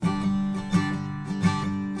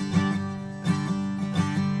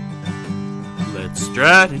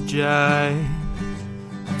strategize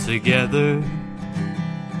together.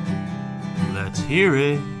 Let's hear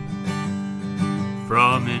it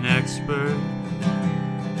from an expert.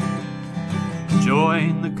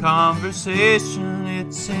 Join the conversation,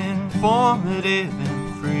 it's informative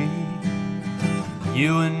and free.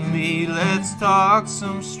 You and me, let's talk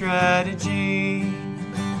some strategy.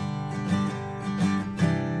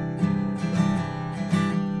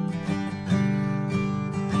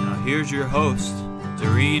 Now here's your host,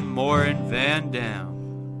 Doreen Morin Van Dam.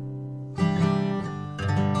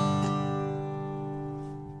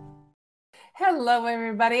 Hello,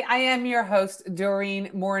 everybody. I am your host, Doreen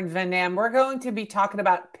Morin Van Dam. We're going to be talking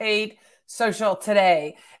about paid social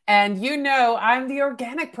today. And you know, I'm the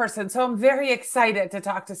organic person, so I'm very excited to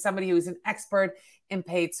talk to somebody who's an expert in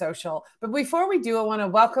paid social. But before we do, I want to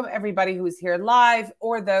welcome everybody who's here live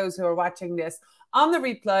or those who are watching this on the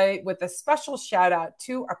replay with a special shout out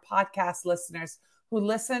to our podcast listeners who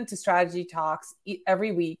listen to Strategy Talks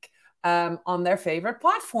every week on their favorite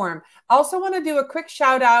platform. I also want to do a quick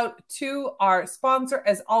shout out to our sponsor,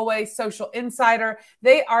 as always, Social Insider.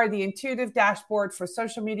 They are the intuitive dashboard for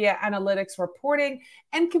social media analytics reporting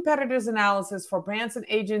and competitors analysis for brands and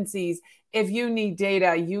agencies. If you need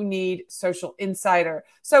data, you need Social Insider.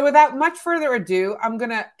 So without much further ado, I'm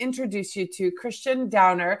going to introduce you to Christian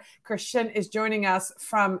Downer. Christian is joining us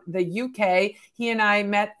from the UK. He and I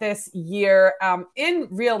met this year in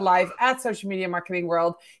real life at Social Media Marketing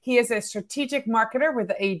World. He is a strategic marketer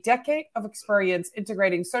with a decade of experience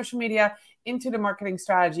integrating social media into the marketing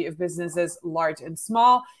strategy of businesses large and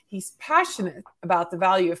small. He's passionate about the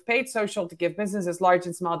value of paid social to give businesses large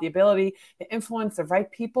and small the ability to influence the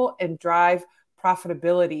right people and drive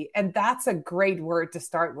profitability. And that's a great word to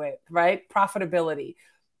start with, right? Profitability.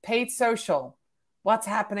 Paid social. What's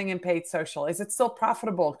happening in paid social? Is it still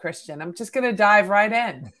profitable, Christian? I'm just going to dive right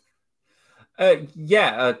in.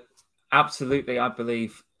 Absolutely. I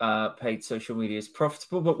believe paid social media is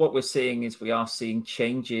profitable, but what we're seeing is we are seeing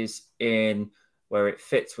changes in where it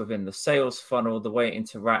fits within the sales funnel, the way it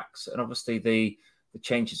interacts, and obviously the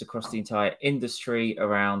changes across the entire industry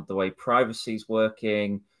around the way privacy is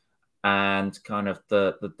working and kind of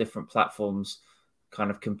the different platforms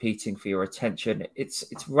kind of competing for your attention. It's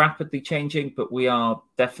rapidly changing, but we are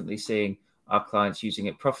definitely seeing our clients using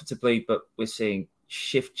it profitably, but we're seeing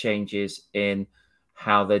shift changes in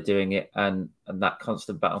how they're doing it and that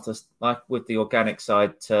constant battle to, like with the organic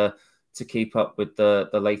side, to keep up with the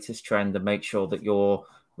latest trend and make sure that you're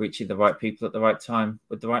reaching the right people at the right time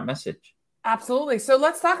with the right message. Absolutely. So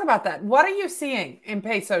let's talk about that. What are you seeing in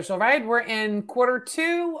paid social, right? We're in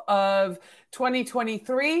Q2 of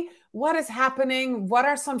 2023. What is happening? What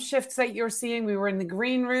are some shifts that you're seeing? We were in the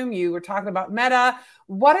green room. You were talking about Meta.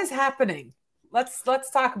 What is happening? Let's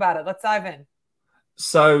talk about it. Let's dive in.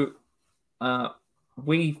 So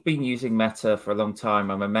we've been using Meta for a long time.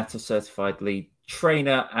 I'm a Meta certified lead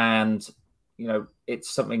trainer, and it's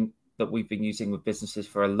something that we've been using with businesses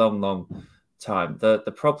for a long time.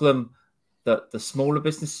 The problem that the smaller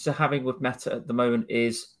businesses are having with Meta at the moment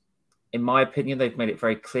is, in my opinion, they've made it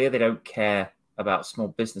very clear they don't care about small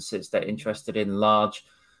businesses. They're interested in the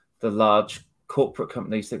large corporate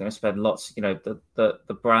companies that are going to spend lots,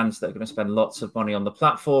 the brands that are going to spend lots of money on the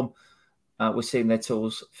platform. We're seeing their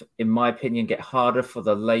tools, in my opinion, get harder for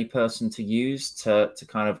the layperson to use to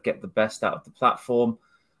kind of get the best out of the platform.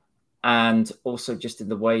 And also just in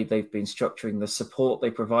the way they've been structuring the support they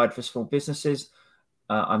provide for small businesses.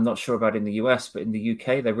 I'm not sure about in the US, but in the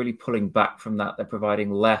UK, they're really pulling back from that. They're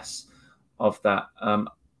providing less of that.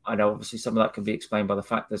 I know obviously some of that can be explained by the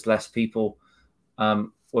fact there's less people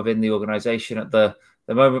within the organization at the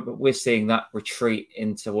moment, but we're seeing that retreat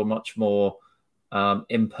into a much more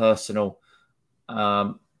impersonal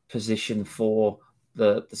position for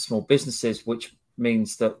the small businesses, which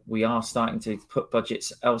means that we are starting to put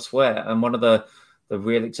budgets elsewhere. And one of the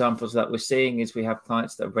real examples that we're seeing is we have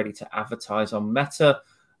clients that are ready to advertise on Meta,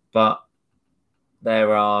 but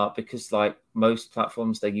because like most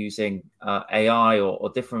platforms, they're using AI or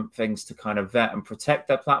different things to kind of vet and protect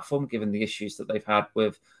their platform, given the issues that they've had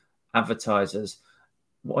with advertisers.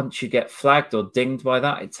 Once you get flagged or dinged by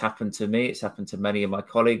that, it's happened to me, it's happened to many of my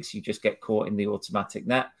colleagues, you just get caught in the automatic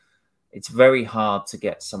net. It's very hard to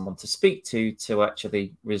get someone to speak to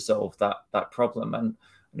actually resolve that problem. And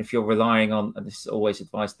if you're relying on, and this is always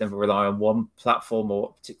advised, never rely on one platform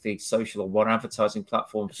or particularly social or one advertising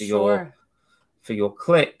platform for your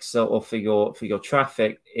clicks or for your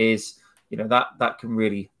traffic, is that can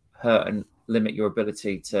really hurt and limit your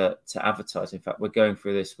ability to advertise. In fact, we're going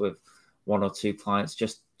through this with one or two clients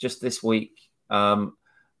just this week,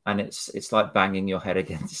 and it's like banging your head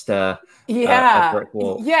against a brick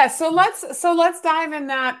wall. Yeah. So let's dive in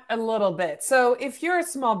that a little bit. So if you're a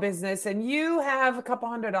small business and you have a couple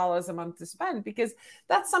 $100s a month to spend, because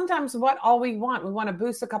that's sometimes all we want. We want to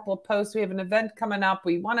boost a couple of posts. We have an event coming up.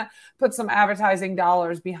 We want to put some advertising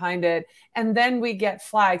dollars behind it, and then we get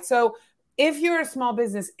flagged. So if you're a small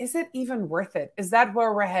business, is it even worth it? Is that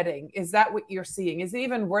where we're heading? Is that what you're seeing? Is it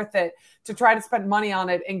even worth it to try to spend money on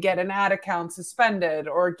it and get an ad account suspended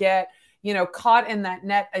or get, caught in that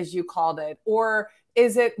net, as you called it? Or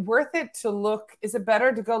is it worth it to look? Is it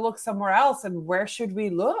better to go look somewhere else? And where should we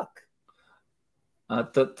look?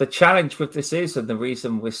 The challenge with this is, and the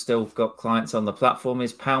reason we've still got clients on the platform,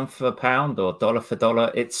 is pound for pound or dollar for dollar.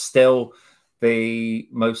 It's still the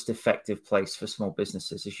most effective place for small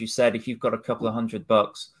businesses. As you said, if you've got a couple of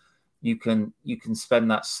 $100, you can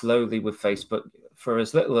spend that slowly with Facebook for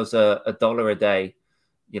as little as a dollar a day,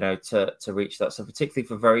 to reach that. So particularly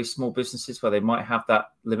for very small businesses where they might have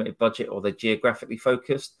that limited budget or they're geographically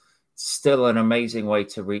focused, it's still an amazing way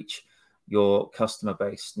to reach your customer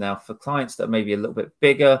base. Now, for clients that are maybe a little bit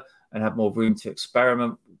bigger and have more room to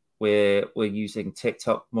experiment, we're using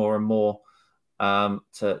TikTok more and more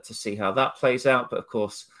to see how that plays out. But of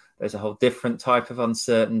course, there's a whole different type of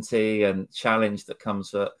uncertainty and challenge that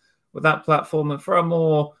comes with that platform. And for our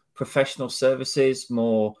more professional services,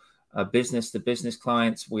 more business to business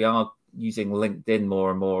clients, we are using LinkedIn more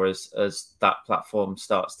and more as that platform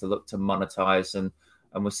starts to look to monetize, and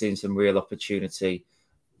we're seeing some real opportunity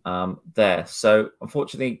there. So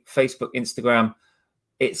unfortunately, Facebook, Instagram,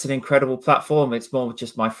 it's an incredible platform. It's more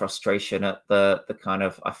just my frustration at the kind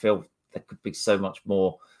of, I feel there could be so much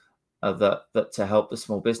more that to help the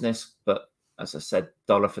small business. But as I said,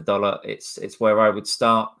 dollar for dollar, it's where I would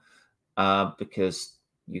start, because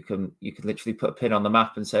you can literally put a pin on the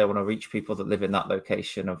map and say, I want to reach people that live in that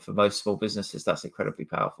location. And for most small businesses, that's incredibly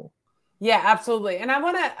powerful. Yeah, absolutely. And I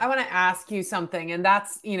want to ask you something, and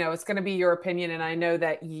that's, it's going to be your opinion. And I know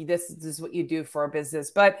that this is what you do for a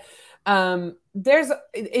business, but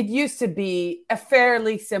it used to be a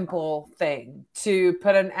fairly simple thing to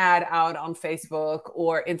put an ad out on Facebook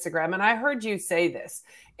or Instagram. And I heard you say this,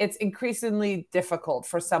 it's increasingly difficult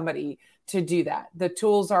for somebody to do that. The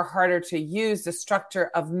tools are harder to use, the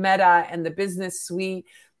structure of Meta and the business suite.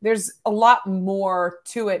 There's a lot more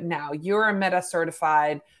to it now. You're a Meta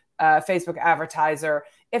certified Facebook advertiser.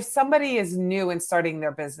 If somebody is new and starting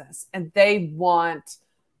their business and they want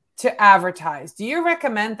to advertise, do you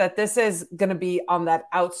recommend that this is going to be on that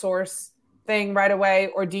outsource thing right away?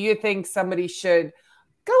 Or do you think somebody should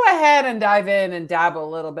go ahead and dive in and dabble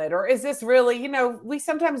a little bit? Or is this really, we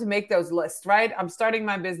sometimes make those lists, right? I'm starting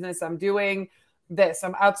my business. I'm doing this.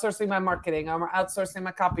 I'm outsourcing my marketing. I'm outsourcing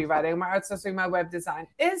my copywriting. I'm outsourcing my web design.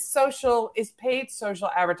 Is paid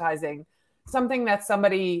social advertising something that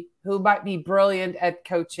somebody who might be brilliant at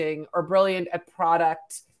coaching or brilliant at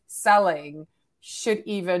product selling should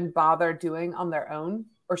even bother doing on their own,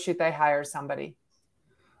 or should they hire somebody?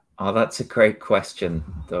 Oh, that's a great question,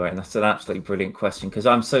 Doreen. That's an absolutely brilliant question, because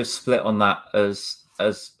I'm so split on that as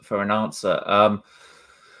for an answer.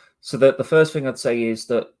 So the first thing I'd say is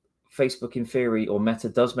that Facebook, in theory, or Meta,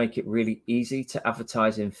 does make it really easy to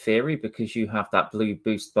advertise in theory, because you have that blue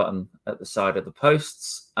boost button at the side of the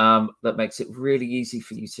posts that makes it really easy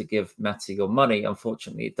for you to give Meta your money.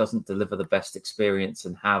 Unfortunately, it doesn't deliver the best experience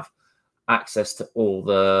and have access to all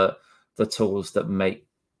the tools that make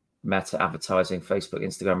Meta advertising, Facebook,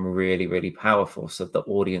 Instagram, really, really powerful. So the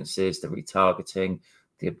audiences, the retargeting,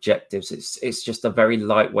 the objectives, it's just a very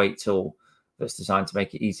lightweight tool that's designed to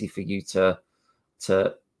make it easy for you to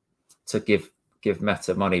give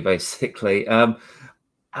Meta money, basically. And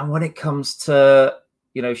when it comes to,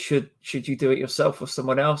 should you do it yourself or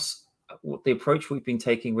someone else? What the approach we've been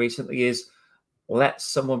taking recently is let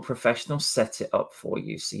someone professional set it up for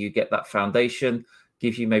you. So you get that foundation,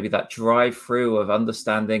 give you maybe that drive through of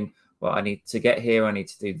understanding, well, I need to get here, I need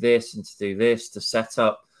to do this and to do this, to set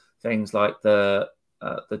up things like the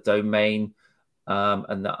domain,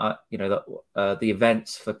 and the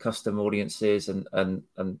events for custom audiences and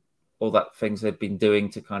all that things they've been doing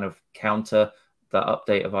to kind of counter that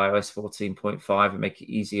update of iOS 14.5 and make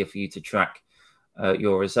it easier for you to track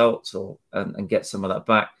your results and get some of that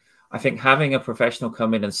back. I think having a professional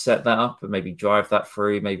come in and set that up and maybe drive that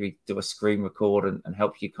through, maybe do a screen record and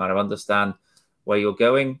help you kind of understand where you're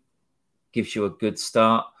going, gives you a good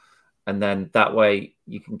start. And then that way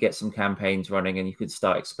you can get some campaigns running and you can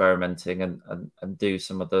start experimenting and do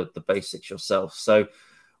some of the basics yourself. So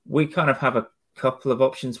we kind of have a couple of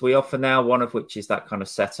options we offer now, one of which is that kind of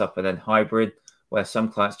setup, and then hybrid, where some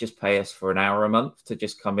clients just pay us for an hour a month to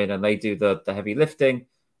just come in and they do the heavy lifting,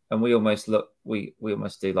 and we almost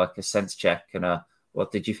do like a sense check and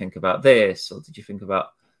what did you think about this, or did you think about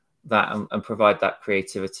that, and provide that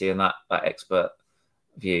creativity and that expert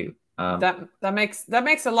view. That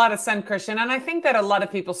makes a lot of sense, Christian. And I think that a lot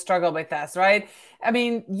of people struggle with this, right? I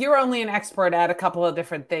mean, you're only an expert at a couple of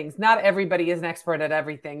different things. Not everybody is an expert at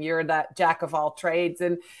everything. You're that jack of all trades.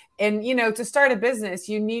 And to start a business,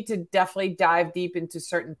 you need to definitely dive deep into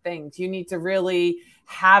certain things. You need to really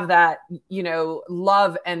have that,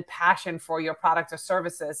 love and passion for your product or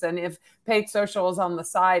services. And if paid social is on the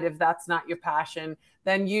side, if that's not your passion,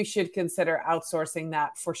 then you should consider outsourcing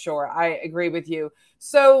that for sure. I agree with you.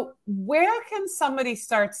 So where can somebody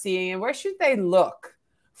start seeing, and where should they look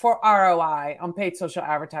for ROI on paid social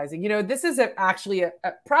advertising? This is actually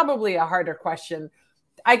probably a harder question.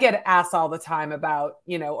 I get asked all the time about,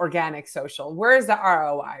 organic social. Where is the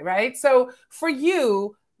ROI, right? So for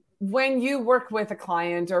you, when you work with a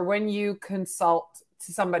client or when you consult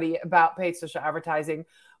to somebody about paid social advertising,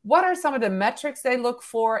 what are some of the metrics they look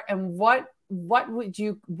for, and when would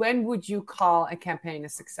you call a campaign a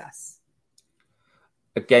success?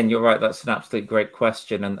 Again, you're right. That's an absolutely great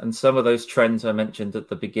question. And some of those trends I mentioned at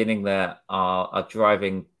the beginning there are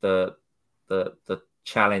driving the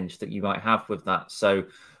challenge that you might have with that. So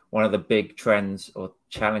one of the big trends or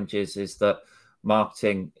challenges is that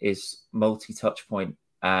marketing is multi-touch point.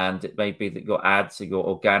 And it may be that your ads or your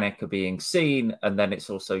organic are being seen, and then it's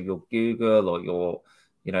also your Google or your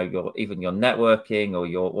networking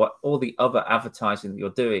or all the other advertising that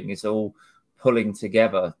you're doing is all pulling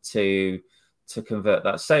together to convert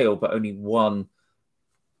that sale. But only one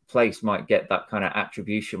place might get that kind of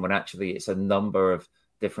attribution when actually it's a number of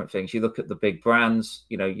different things. You look at the big brands,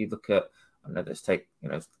 you look at, let's take,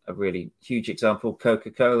 a really huge example,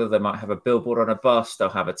 Coca-Cola. They might have a billboard on a bus. They'll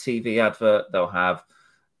have a TV advert. They'll have,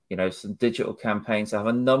 some digital campaigns. They have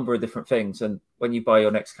a number of different things. And when you buy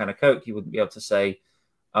your next can of Coke, you wouldn't be able to say,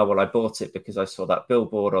 oh, well, I bought it because I saw that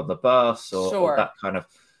billboard on the bus or that kind of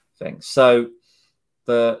thing. So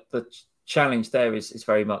the challenge there is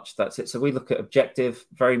very much that's it. So we look at objective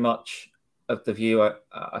very much of the view.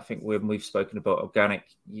 I think when we've spoken about organic,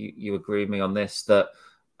 you agree with me on this, that,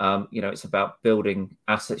 it's about building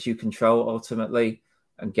assets you control ultimately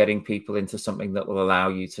and getting people into something that will allow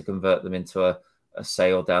you to convert them into a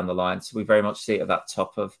sale down the line. So we very much see it at that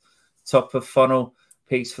top of funnel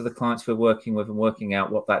piece for the clients we're working with, and working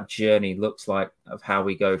out what that journey looks like of how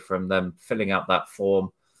we go from them filling out that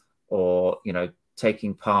form or,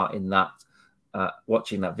 taking part in that,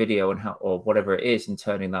 watching that video or whatever it is, and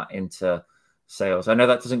turning that into sales. I know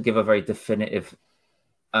that doesn't give a very definitive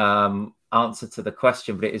answer to the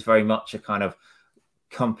question, but it is very much a kind of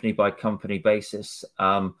company by company basis.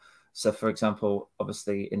 So for example,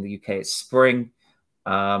 obviously in the UK, it's spring.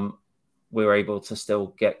 We were able to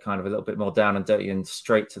still get kind of a little bit more down and dirty and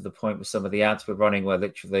straight to the point with some of the ads we're running, where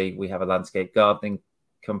literally we have a landscape gardening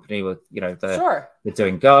company with, they're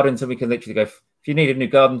doing gardens, and we can literally go, if you need a new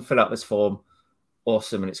garden, fill out this form.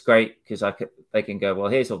 Awesome. And it's great because they can go, well,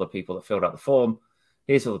 here's all the people that filled out the form.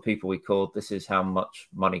 Here's all the people we called. This is how much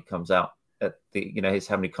money comes out at here's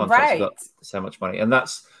how many contracts we got. This is how much money. And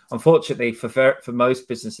that's unfortunately for most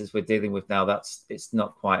businesses we're dealing with now, it's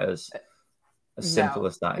not quite as simple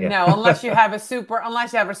as that. Yeah. No, unless you have a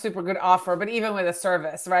super good offer, but even with a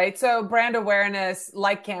service, right? So brand awareness,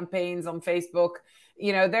 like campaigns on Facebook,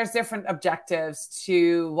 there's different objectives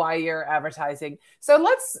to why you're advertising. So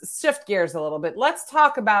let's shift gears a little bit. Let's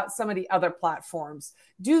talk about some of the other platforms.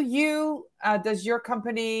 Does your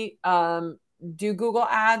company do Google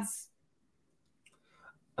Ads?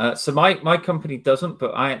 So my company doesn't,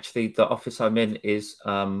 but the office I'm in is,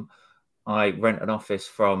 I rent an office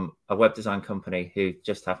from a web design company who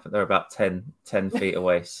just happened, they're about 10 feet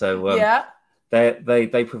away. So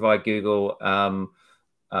they provide Google,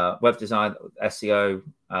 web design, SEO,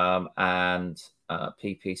 and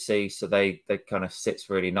PPC. So they kind of sits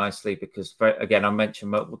really nicely because, again, I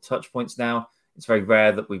mentioned multiple touch points now. It's very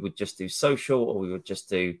rare that we would just do social or we would just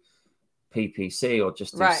do PPC or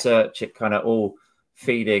just do search. It kind of all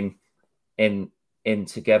feeding in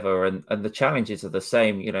together, and the challenges are the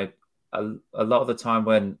same. A lot of the time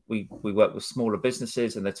when we work with smaller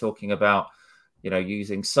businesses and they're talking about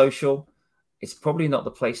using social, it's probably not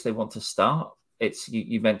the place they want to start. It's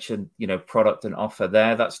you mentioned product and offer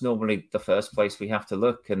there. That's normally the first place we have to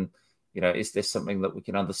look, and is this something that we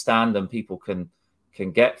can understand and people can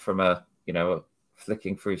get from a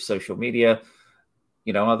flicking through social media?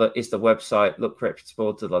 Is the website look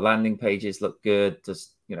reputable? Do the landing pages look good? Does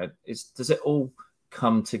it all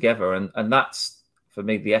come together? And that's, for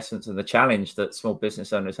me, the essence and the challenge that small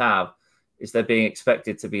business owners have, is they're being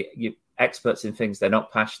expected to be experts in things they're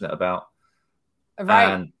not passionate about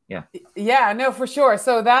Right. And yeah. Yeah, no, for sure.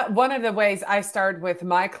 So that one of the ways I start with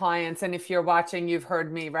my clients, and if you're watching, you've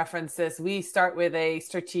heard me reference this, we start with a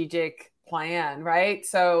strategic plan, right?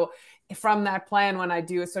 So from that plan, when I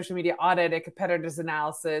do a social media audit, a competitors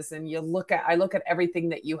analysis, and I look at everything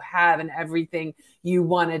that you have and everything you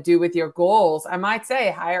want to do with your goals. I might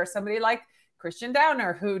say hire somebody like Christian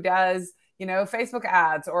Downer who does Facebook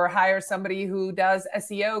ads, or hire somebody who does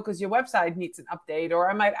SEO because your website needs an update. Or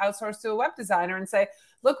I might outsource to a web designer and say,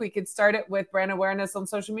 look, we could start it with brand awareness on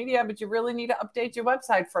social media, but you really need to update your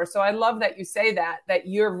website first. So I love that you say that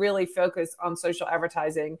you're really focused on social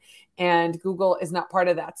advertising, and Google is not part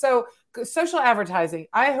of that. So social advertising,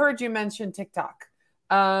 I heard you mention TikTok.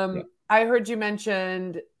 I heard you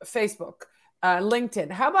mentioned Facebook.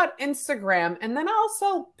 LinkedIn. How about Instagram? And then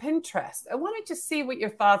also Pinterest. I want to just see what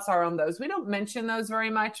your thoughts are on those. We don't mention those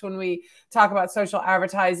very much when we talk about social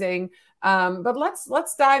advertising, but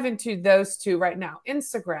let's dive into those two right now.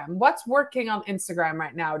 Instagram. What's working on Instagram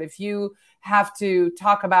right now? If you have to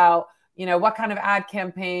talk about, what kind of ad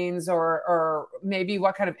campaigns or maybe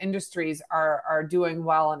what kind of industries are doing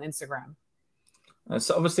well on Instagram.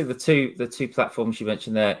 So obviously the two platforms you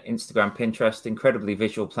mentioned there, Instagram, Pinterest, incredibly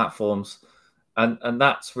visual platforms. And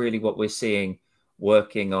that's really what we're seeing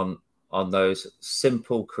working on those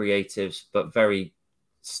simple creatives, but very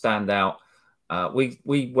standout. We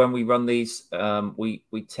when we run these,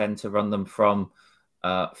 we tend to run them from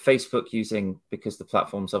Facebook because the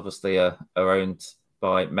platforms obviously are owned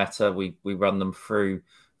by Meta. We run them through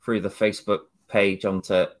the Facebook page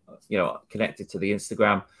onto connected to the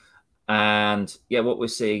Instagram, and what we're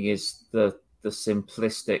seeing is the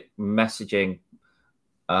simplistic messaging.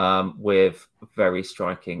 With very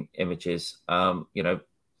striking images,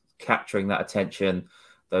 capturing that attention,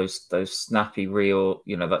 those snappy reel,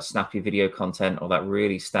 that snappy video content, or that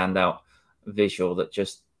really standout visual that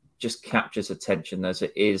just captures attention as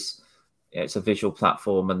it is. It's a visual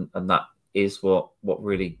platform, and that is what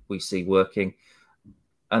really we see working.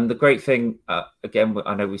 And the great thing, again,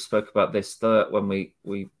 I know we spoke about this when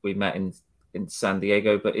we met in San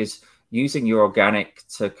Diego, but is using your organic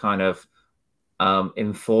to kind of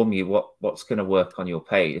inform you what's going to work on your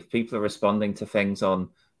page. If people are responding to things on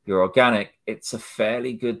your organic, it's a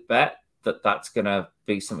fairly good bet that that's going to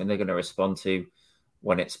be something they're going to respond to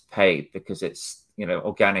when it's paid, because it's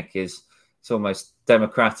organic it's almost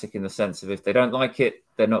democratic in the sense of if they don't like it,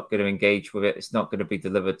 they're not going to engage with it. It's not going to be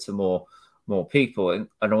delivered to more people.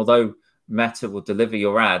 And although Meta will deliver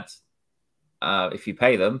your ad if you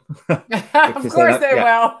pay them, of course they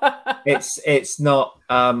will. it's not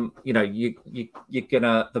you're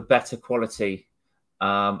gonna, the better quality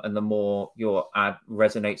and the more your ad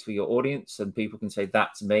resonates with your audience and people can say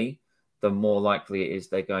that's me, the more likely it is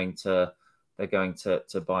they're going to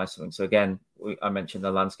buy something. So again, I mentioned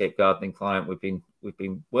the landscape gardening client we've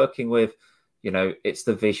been working with. It's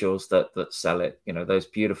the visuals that sell it. Those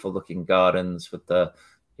beautiful looking gardens with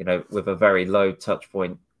with a very low touch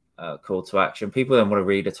point call to action. People don't want to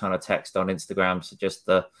read a ton of text on Instagram, so just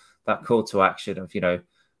that call to action of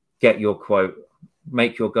get your quote,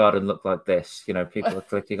 make your garden look like this. People are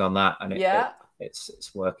clicking on that, and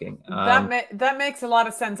it's working. That makes a lot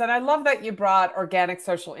of sense, and I love that you brought organic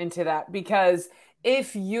social into that, because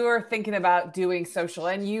if you're thinking about doing social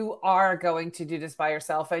and you are going to do this by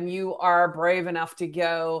yourself and you are brave enough to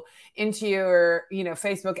go into your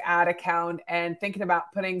Facebook ad account and thinking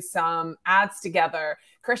about putting some ads together,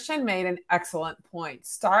 Christian made an excellent point.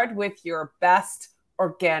 Start with your best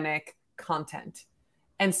organic content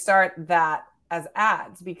and start that as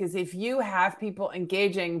ads, because if you have people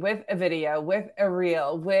engaging with a video, with a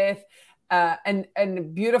reel, with a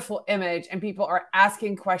beautiful image, and people are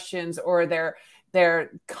asking questions or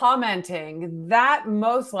they're commenting, that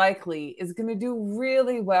most likely is going to do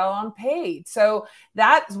really well on paid. So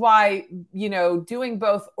that's why, doing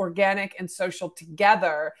both organic and social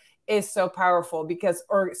together is so powerful, because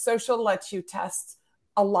social lets you test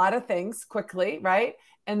a lot of things quickly, right?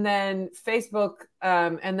 And then Facebook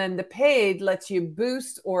and then the paid lets you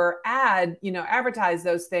boost or add, advertise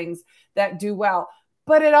those things that do well.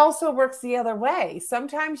 But it also works the other way.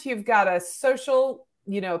 Sometimes you've got a social,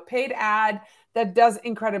 paid ad that does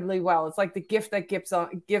incredibly well. It's like the gift that keeps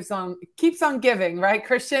on giving, right,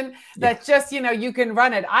 Christian? That just, you can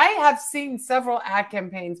run it. I have seen several ad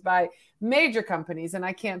campaigns by major companies, and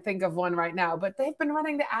I can't think of one right now, but they've been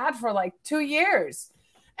running the ad for like 2 years.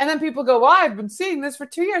 And then people go, well, I've been seeing this for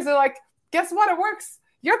 2 years. They're like, guess what? It works.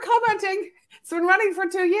 You're commenting. It's been running for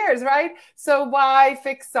 2 years, right? So why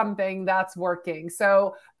fix something that's working?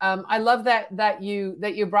 So I love that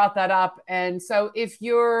you brought that up. And so if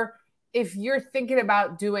you're thinking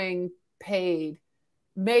about doing paid,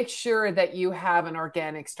 make sure that you have an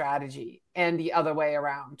organic strategy and the other way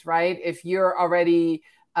around, right? If you're already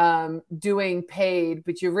doing paid,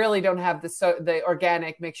 but you really don't have the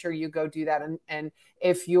organic, make sure you go do that. And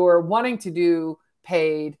if you're wanting to do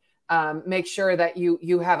paid, make sure that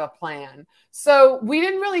you have a plan. So we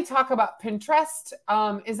didn't really talk about Pinterest.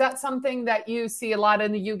 Is that something that you see a lot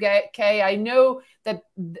in the UK? I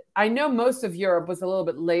know most of Europe was a little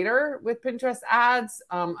bit later with Pinterest ads.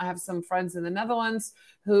 I have some friends in the Netherlands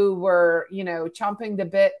who were, chomping the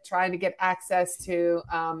bit, trying to get access to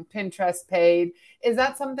Pinterest paid. Is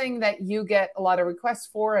that something that you get a lot of requests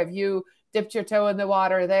for? Have you dipped your toe in the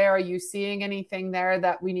water there? Are you seeing anything there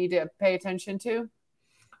that we need to pay attention to?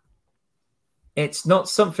 It's not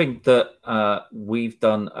something that we've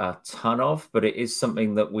done a ton of, but it is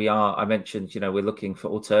something that I mentioned, we're looking for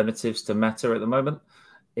alternatives to Meta at the moment.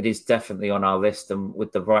 It is definitely on our list, and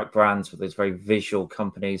with the right brands, with those very visual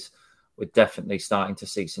companies, we're definitely starting to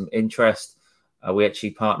see some interest. We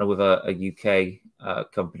actually partner with a UK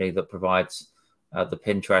company that provides the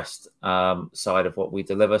Pinterest side of what we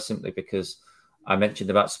deliver, simply because I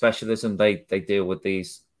mentioned about specialism. They deal with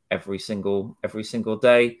these every single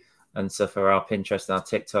day. And so for our Pinterest and our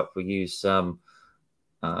TikTok, we use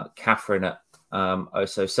Catherine at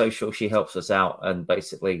Oso Social. She helps us out, and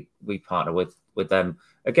basically we partner with them.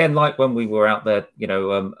 Again, like when we were out there,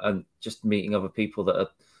 and just meeting other people that are,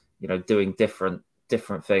 doing different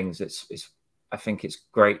things. I think it's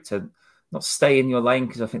great to not stay in your lane,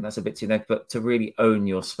 because I think that's a bit too negative, but to really own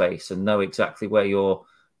your space and know exactly where your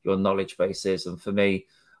knowledge base is. And for me,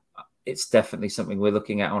 it's definitely something we're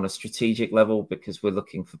looking at on a strategic level, because we're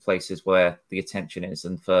looking for places where the attention is,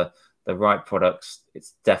 and for the right products,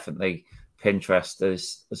 it's definitely Pinterest.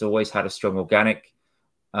 Has always had a strong organic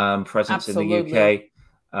presence Absolutely. in the UK,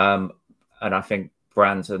 and I think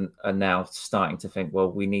brands are now starting to think, well,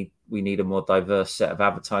 we need a more diverse set of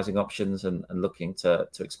advertising options, and looking to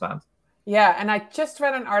expand. Yeah, and I just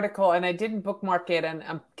read an article, and I didn't bookmark it, and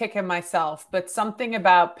I'm kicking myself, but something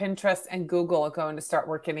about Pinterest and Google are going to start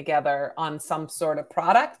working together on some sort of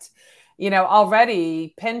product.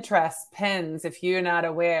 Already Pinterest pins, if you're not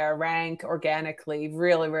aware, rank organically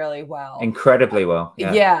really, really well. Incredibly well.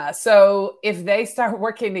 Yeah. So if they start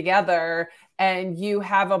working together, and you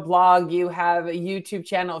have a blog, you have a YouTube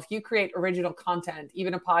channel, if you create original content,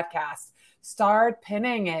 even a podcast, start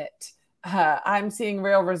pinning it. I'm seeing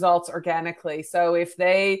real results organically. So if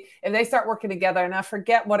they start working together, and I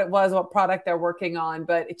forget what product they're working on,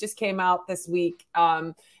 but it just came out this week.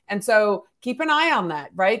 And so keep an eye on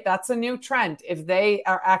that, right? That's a new trend. If they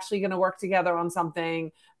are actually going to work together on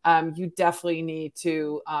something, you definitely need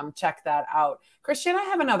to check that out. Christian, I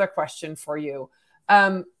have another question for you.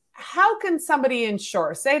 How can somebody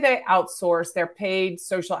ensure, say they outsource their paid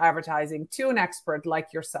social advertising to an expert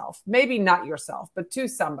like yourself, maybe not yourself, but to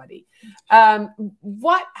somebody, how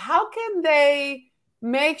can they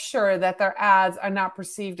make sure that their ads are not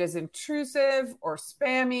perceived as intrusive or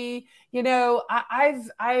spammy?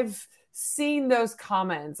 I've seen those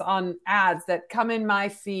comments on ads that come in my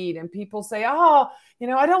feed, and people say, I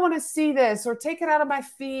don't want to see this, or take it out of my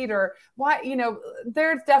feed, or why,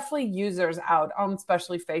 there's definitely users out on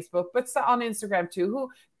especially Facebook, but on Instagram too, who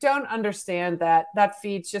don't understand that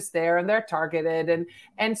feed's just there and they're targeted.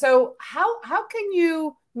 And so how can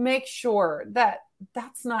you make sure that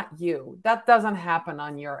that's not you, that doesn't happen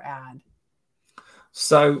on your ad?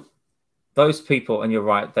 So those people, and you're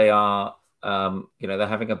right, they are, they're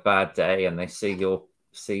having a bad day, and they see your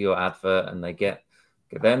advert, and they get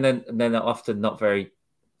then they're often not very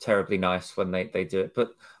terribly nice when they do it.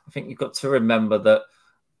 But I think you've got to remember that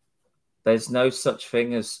there's no such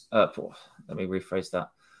thing as let me rephrase that.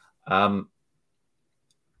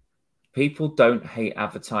 People don't hate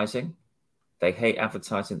advertising. They hate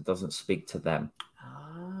advertising that doesn't speak to them.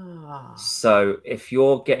 So if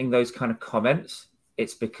you're getting those kind of comments,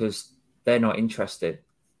 it's because they're not interested.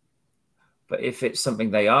 But if it's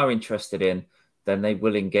something they are interested in, then they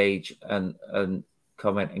will engage and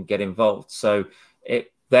comment and get involved. So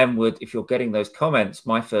it then would, if you're getting those comments,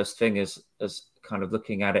 my first thing is kind of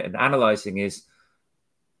looking at it and analyzing is,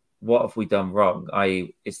 what have we done wrong?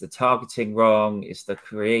 I.e., is the targeting wrong? Is the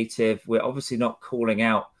creative? We're obviously not calling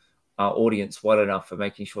out our audience well enough for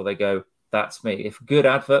making sure they go, that's me. If a good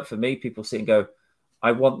advert for me, people see and go,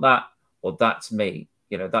 I want that, or that's me.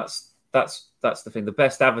 That's the thing. The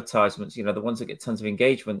best advertisements, the ones that get tons of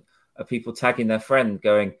engagement, are people tagging their friend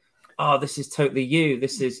going, oh, this is totally you.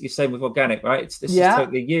 This is, you're saying with organic, right? This is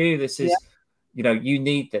totally you. This is, you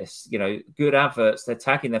need this, good adverts. They're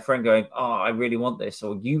tagging their friend going, oh, I really want this,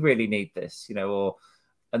 or you really need this,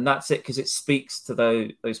 and that's it, because it speaks to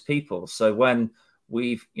those people. So when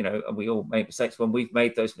we've, and we all make mistakes. When we've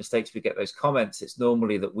made those mistakes, we get those comments. It's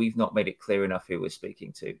normally that we've not made it clear enough who we're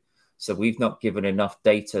speaking to. So we've not given enough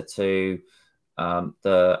data to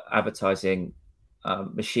the advertising,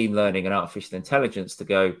 machine learning and artificial intelligence to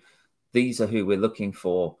go, these are who we're looking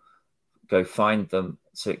for, go find them.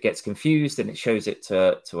 So it gets confused and it shows it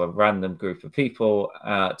to a random group of people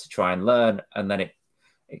to try and learn. And then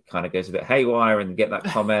it kind of goes a bit haywire and get that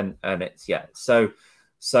comment. And it's,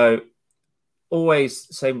 So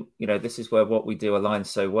always same, this is where what we do aligns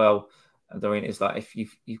so well. And Doreen, is like,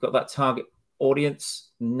 if you've got that target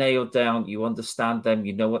audience nailed down, you understand them,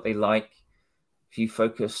 you know what they like. If you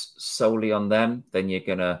focus solely on them, then you're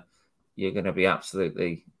gonna be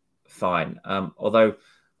absolutely fine. Although,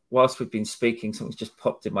 whilst we've been speaking, something's just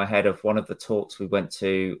popped in my head of one of the talks we went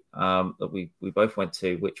to, that we both went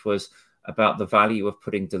to, which was about the value of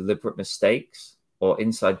putting deliberate mistakes or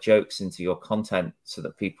inside jokes into your content so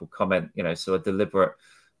that people comment, so a deliberate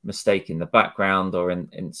mistake in the background or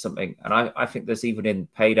in something. And I think there's, even in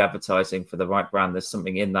paid advertising for the right brand, there's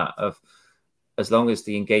something in that of, as long as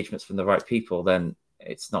the engagement's from the right people, then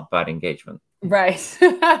it's not bad engagement. Right.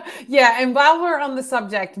 Yeah. And while we're on the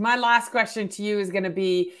subject, my last question to you is going to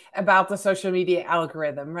be about the social media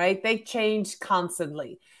algorithm, right? They change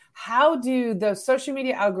constantly. How do those social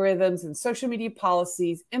media algorithms and social media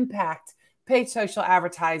policies impact paid social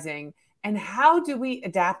advertising? And how do we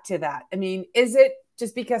adapt to that? I mean, is it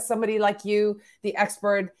just because somebody like you, the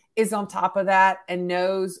expert, is on top of that and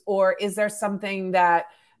knows, or is there something that,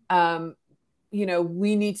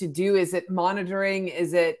 we need to do? Is it monitoring?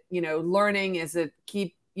 Is it, learning? Is it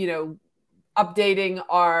keep, updating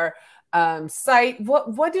our site?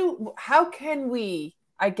 How can we,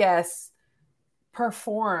 I guess,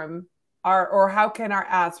 perform or how can our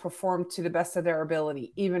ads perform to the best of their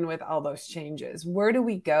ability, even with all those changes? Where do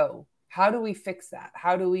we go? How do we fix that?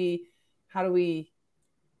 How do we,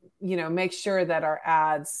 make sure that our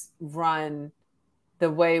ads run the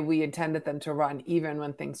way we intended them to run, even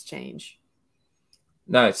when things change?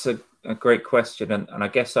 No, it's a great question. And I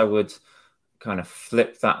guess I would kind of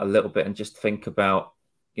flip that a little bit and just think about,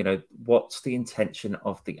 what's the intention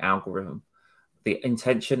of the algorithm? The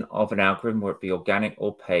intention of an algorithm, whether it be organic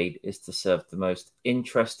or paid, is to serve the most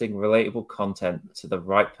interesting, relatable content to the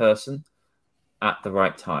right person at the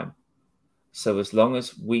right time. So as long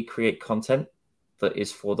as we create content that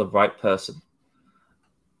is for the right person,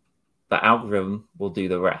 the algorithm will do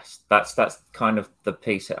the rest. That's kind of the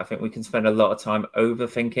piece. I think we can spend a lot of time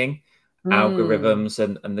overthinking algorithms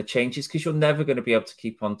and the changes, because you're never going to be able to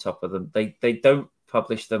keep on top of them. They don't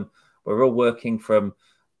publish them. We're all working from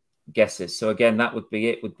guesses. So again, that would be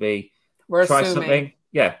it. Would be We're try assuming. something.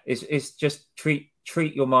 Yeah, it's just treat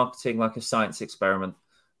your marketing like a science experiment.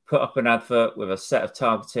 Put up an advert with a set of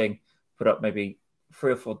targeting. Put up maybe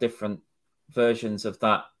 3 or 4 different versions of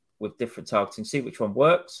that with different targeting. See which one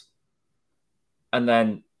works. And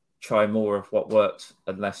then try more of what works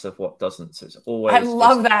and less of what doesn't. So it's always. I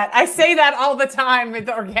love that. I say that all the time with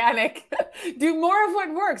organic. Do more of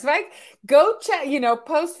what works, right? Go check,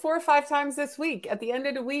 post 4 or 5 times this week at the end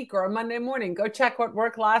of the week or a Monday morning. Go check what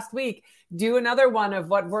worked last week. Do another one of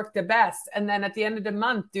what worked the best. And then at the end of the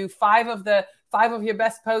month, do 5 of your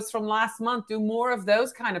best posts from last month. Do more of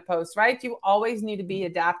those kind of posts, right? You always need to be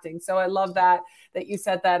adapting. So I love that you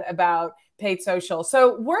said that about paid social.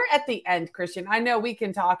 So we're at the end, Christian. I know we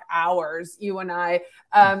can talk hours, you and I,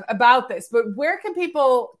 about this, but where can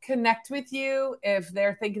people connect with you if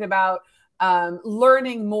they're thinking about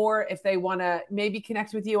learning more, if they want to maybe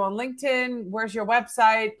connect with you on LinkedIn? Where's your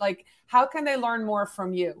website? Like, how can they learn more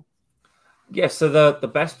from you? Yes, so the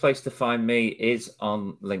best place to find me is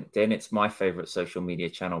on LinkedIn. It's my favorite social media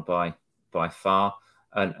channel by far.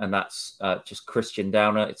 And that's just Christian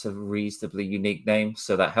Downer. It's a reasonably unique name,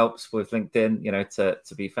 so that helps with LinkedIn,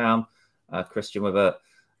 to be found. Christian with a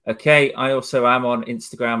K. I also am on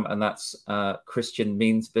Instagram, and that's Christian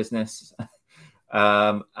Means Business,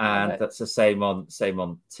 and that's the same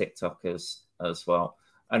on TikTok as well.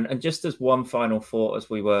 And just as one final thought, as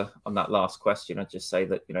we were on that last question, I'd just say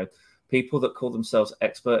that people that call themselves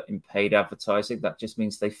expert in paid advertising, that just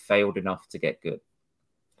means they failed enough to get good.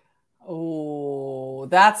 Oh,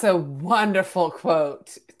 that's a wonderful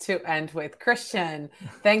quote to end with. Christian,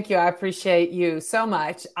 thank you. I appreciate you so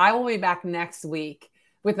much. I will be back next week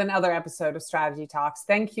with another episode of Strategy Talks.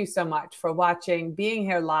 Thank you so much for watching, being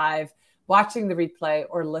here live, watching the replay,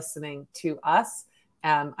 or listening to us.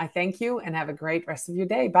 I thank you and have a great rest of your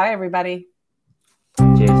day. Bye, everybody.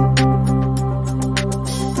 Cheers.